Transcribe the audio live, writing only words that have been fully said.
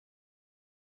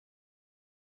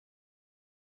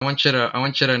I want you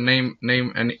to name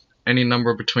any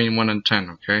number between 1 and 10,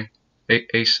 okay?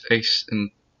 Ace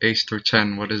through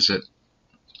 10. What is it?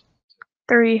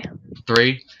 3.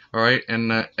 3. All right. In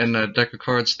the deck of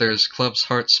cards, there's clubs,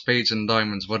 hearts, spades, and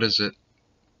diamonds. What is it?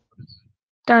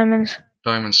 Diamonds.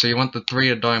 Diamonds. So you want the 3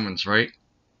 of diamonds, right?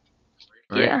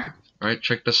 Right. Yeah. Right.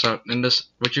 Check this out. In this,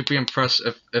 would you be impressed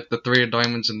if the 3 of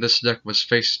diamonds in this deck was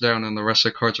face down and the rest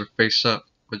of the cards were face up?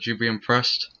 Would you be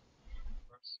impressed?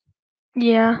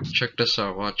 Yeah. Check this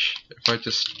out. Watch. If I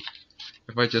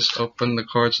just open the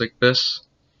cards like this,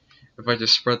 if I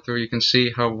just spread through, you can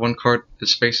see how one card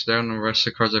is face down and the rest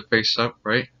of the cards are face up,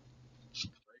 right?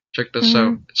 Check this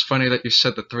out. It's funny that you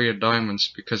said the 3 of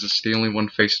diamonds because it's the only one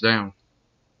face down.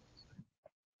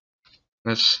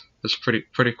 That's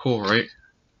pretty cool, right?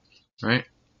 Right?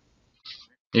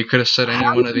 You could have said any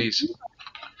one of these.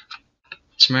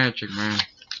 It's magic, man.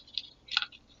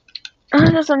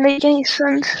 That doesn't make any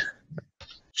sense.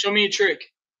 Show me a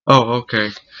trick. Oh, okay.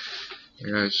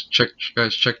 Guys,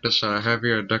 check this out. I have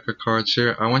here a deck of cards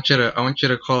here. I want you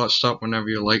to call out stop whenever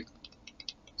you like.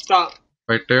 Stop.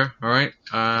 Right there. All right.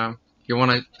 You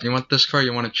want this card?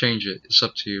 You want to change it? It's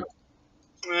up to you.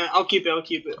 I'll keep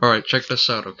it. All right. Check this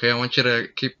out. Okay. I want you to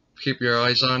keep your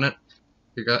eyes on it.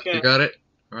 You got it.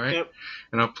 All right. Yep.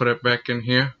 And I'll put it back in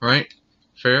here. Right.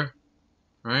 Fair.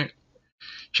 All right.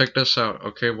 Check this out.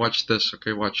 Okay. Watch this.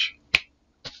 Okay. Watch.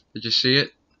 Did you see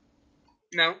it?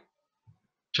 No.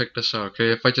 Check this out.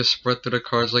 Okay. If I just spread through the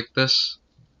cards like this,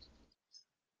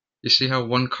 you see how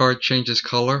one card changes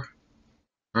color,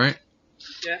 right?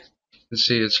 Yeah. You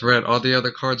see it's red. All the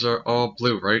other cards are all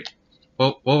blue, right?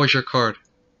 What was your card?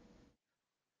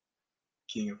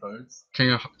 King of Hearts.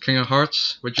 King of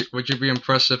Hearts. Would you be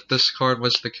impressed if this card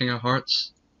was the King of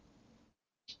Hearts?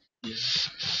 Yeah.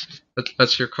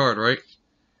 That's your card, right?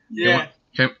 Yeah.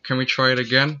 Can we try it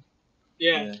again?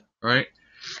 Yeah. Right.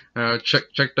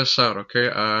 Check this out, okay?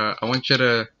 I want you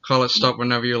to call it stop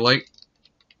whenever you like.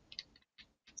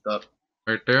 Stop.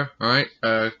 Right there. All right.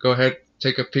 Go ahead.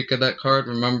 Take a peek at that card.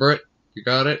 Remember it. You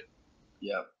got it.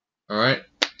 Yeah. All right.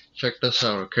 Check this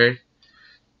out, okay?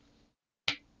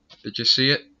 Did you see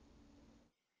it?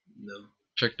 No.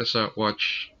 Check this out.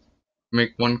 Watch.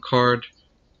 Make one card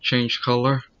change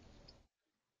color.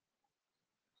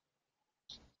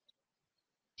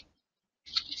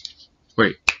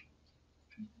 Wait.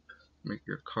 Make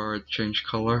your card change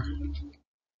color.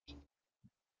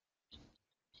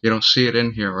 You don't see it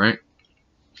in here, right?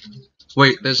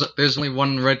 Wait, there's only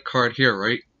one red card here,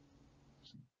 right?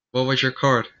 What was your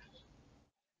card?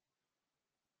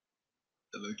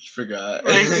 Look, you forgot.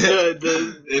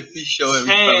 The if you show it,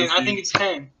 10. I think it's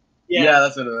 10. Yeah,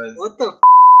 that's what it was. What the?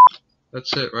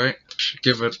 That's it, right?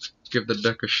 Give the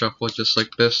deck a shuffle just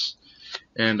like this,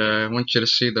 and I want you to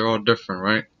see they're all different,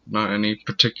 right? Not any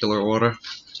particular order,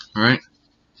 all right?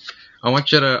 I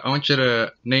want you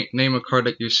to name a card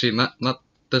that you see, not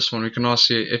this one. We can all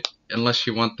see it unless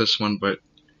you want this one, but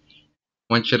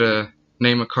I want you to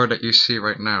name a card that you see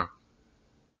right now.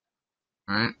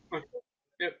 All right? Okay.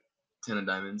 Yep. 10 of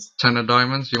diamonds. 10 of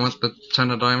diamonds. You want the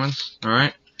 10 of diamonds? All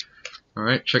right. All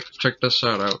right. Check this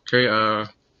out. Okay.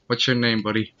 What's your name,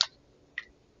 buddy?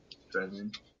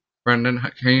 Brendan. Brendan.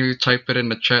 Can you type it in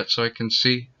the chat so I can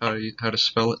see how to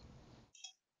spell it?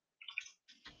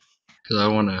 Because I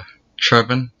want to.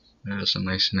 Trevin. That's a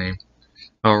nice name.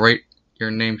 I'll write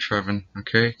your name, Trevin.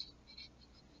 Okay.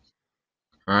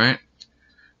 All right.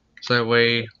 So that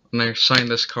way, when I sign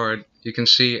this card, you can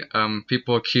see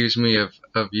people accuse me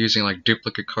of using like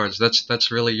duplicate cards.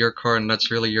 That's really your card and that's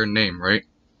really your name, right?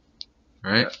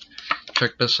 All right.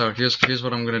 Check this out. Here's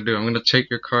what I'm gonna do. I'm gonna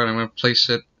take your card. I'm gonna place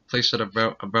it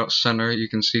about center. You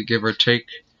can see give or take,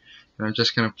 and I'm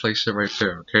just gonna place it right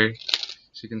there. Okay.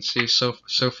 So you can see so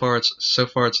far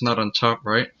it's not on top,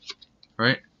 right?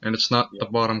 Right, and it's not the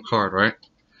bottom card, right?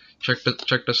 Check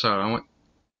this out.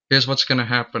 Here's what's gonna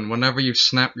happen. Whenever you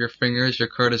snap your fingers, your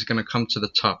card is gonna come to the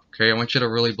top. Okay, I want you to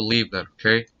really believe that.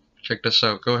 Okay, check this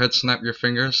out. Go ahead, snap your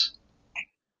fingers.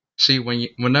 See,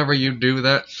 whenever you do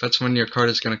that, that's when your card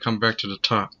is gonna come back to the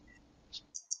top,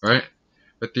 right?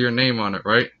 With your name on it,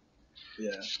 right?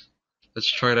 Yeah.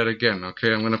 Let's try that again.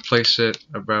 Okay, I'm gonna place it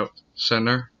about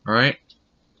center. All right.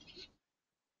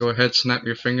 Go ahead, snap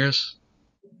your fingers.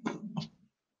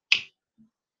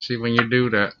 See, when you do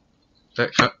that,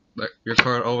 your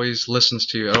card always listens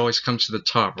to you. It always comes to the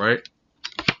top, right?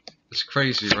 It's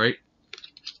crazy, right?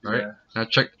 Right. Yeah. Now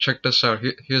check this out.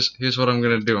 Here's what I'm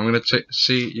gonna do. I'm gonna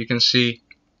you can see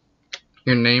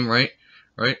your name, right?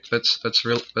 Right.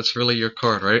 That's really your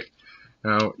card, right?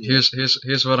 Now here's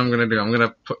what I'm gonna do. I'm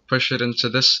gonna push it into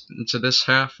this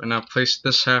half, and I'll place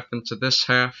this half into this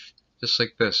half, just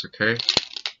like this. Okay.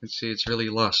 can see it's really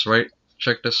lost, right?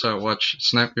 Check this out, watch.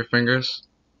 Snap your fingers.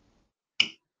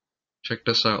 Check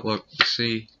this out, look.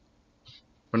 See,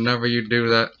 whenever you do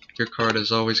that, your card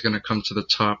is always going to come to the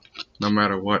top, no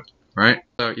matter what, right?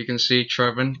 So you can see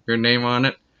Trevin, your name on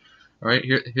it. Alright,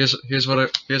 here's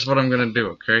what I'm gonna do,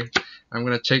 okay? I'm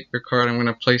gonna take your card, I'm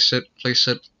gonna place it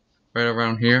right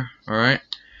around here, alright?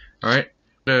 Alright?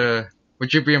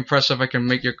 Would you be impressed if I can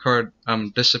make your card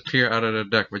disappear out of the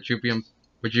deck? Would you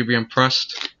be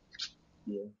impressed?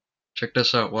 Yeah. Check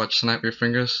this out, watch, snap your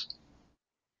fingers.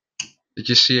 Did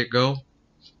you see it go?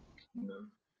 No.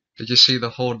 Did you see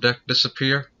the whole deck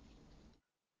disappear?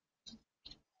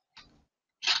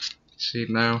 See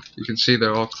now, you can see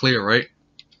they're all clear, right?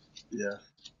 Yeah.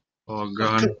 All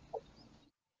gone.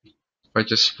 If I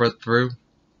just spread through,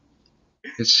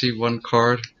 you can see one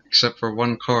card, except for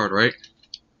one card, right?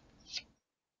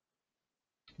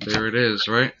 There it is,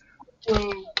 right?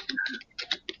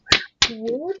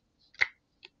 What?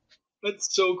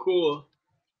 That's so cool.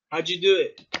 How'd you do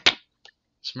it?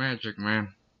 It's magic,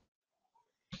 man.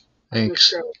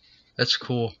 Thanks. That's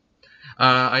cool.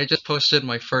 I just posted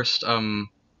my first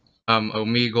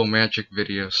Omegle magic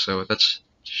video, so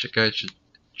you guys should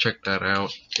check that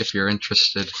out if you're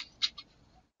interested.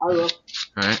 I will.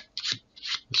 Alright?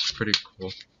 It's pretty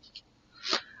cool.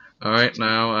 Alright,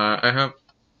 now I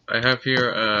have here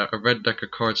a red deck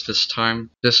of cards this time.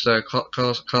 Just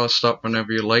call a stop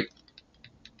whenever you like.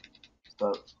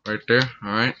 Stop. Right there,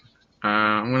 alright.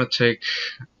 I'm gonna take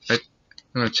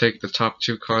the top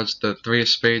two cards, the three of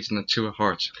spades and the two of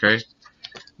hearts, okay?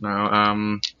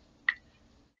 Now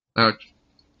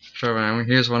Trevin,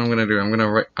 here's what I'm gonna do. I'm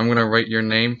gonna write your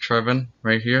name, Trevin,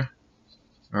 right here.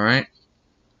 Alright?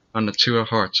 On the two of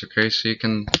hearts, okay? So you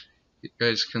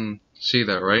guys can see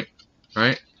that, right?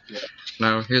 Alright? Yeah.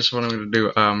 Now here's what I'm gonna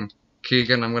do.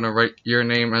 Keegan, I'm gonna write your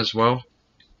name as well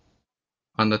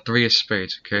on the three of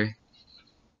spades, okay?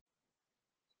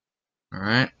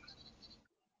 Alright?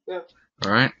 Yep.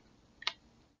 Alright?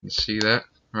 You see that?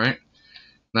 Alright?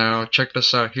 Now check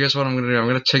this out. Here's what I'm gonna do. I'm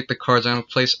gonna take the cards. I'm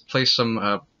gonna place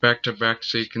them back to back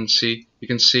so you can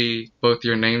see both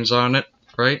your names on it,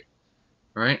 right?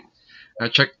 Right? Now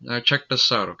check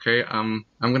this out, okay? I'm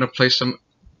gonna place them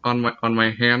on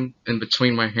my hand, in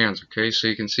between my hands, okay? So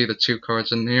you can see the two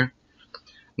cards in here.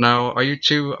 Now, are you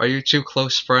two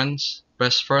close friends?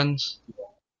 Best friends?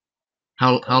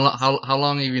 How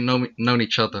long have you known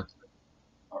each other?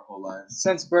 Our whole lives.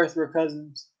 Since birth, we're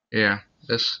cousins. Yeah,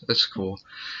 that's cool.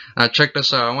 Check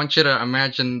this out. I want you to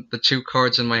imagine the two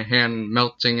cards in my hand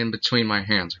melting in between my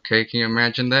hands, okay? Can you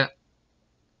imagine that?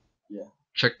 Yeah.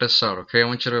 Check this out, okay? I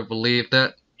want you to believe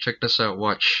that. Check this out,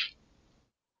 watch.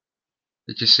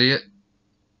 Did you see it?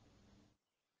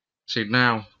 See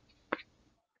now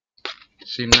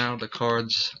the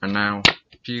cards are now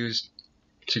fused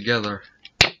together.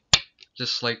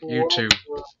 Just like you two.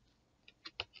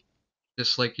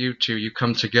 Just like you two, you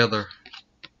come together.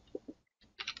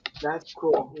 That's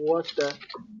cool. What the?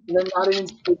 They're not even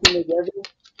sticking together.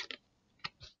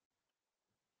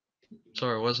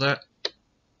 Sorry, what's that?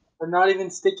 They're not even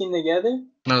sticking together.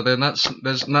 No, they're not.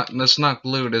 It's not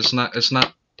glued. It's not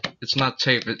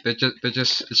tape.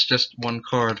 It's just one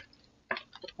card.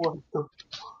 What the?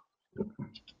 You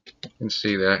can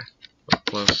see that up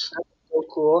close. So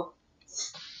cool.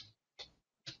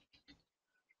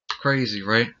 Crazy,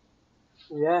 right?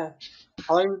 Yeah.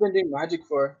 How long have you been doing magic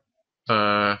for?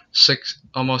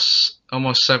 Almost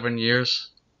 7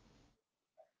 years.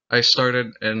 I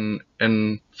started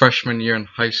in freshman year in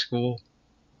high school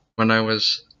when I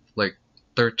was like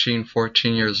 13,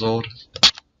 14 years old.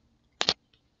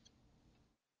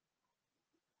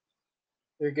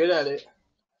 You're good at it.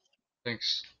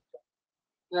 Thanks.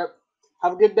 Yep.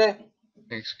 Have a good day.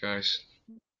 Thanks, guys.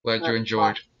 Glad you Yep,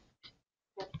 enjoyed. bye.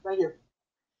 Yep, thank you.